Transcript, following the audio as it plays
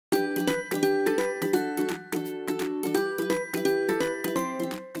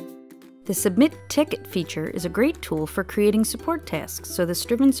The Submit Ticket feature is a great tool for creating support tasks so the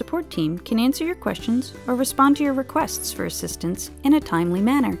Striven support team can answer your questions or respond to your requests for assistance in a timely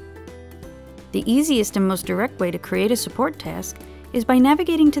manner. The easiest and most direct way to create a support task is by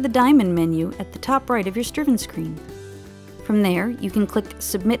navigating to the diamond menu at the top right of your Striven screen. From there, you can click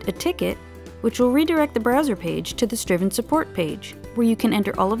Submit a Ticket, which will redirect the browser page to the Striven support page, where you can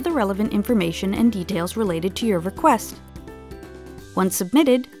enter all of the relevant information and details related to your request. Once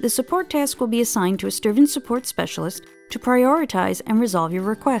submitted, the support task will be assigned to a Striven Support Specialist to prioritize and resolve your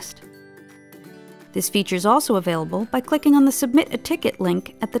request. This feature is also available by clicking on the Submit a Ticket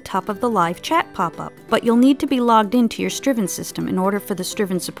link at the top of the live chat pop-up, but you'll need to be logged into your Striven system in order for the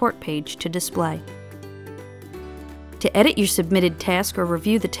Striven support page to display. To edit your submitted task or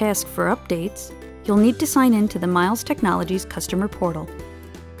review the task for updates, you'll need to sign in to the Miles Technologies customer portal.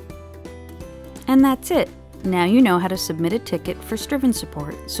 And that's it. Now you know how to submit a ticket for Striven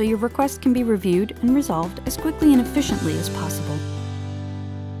support so your request can be reviewed and resolved as quickly and efficiently as possible.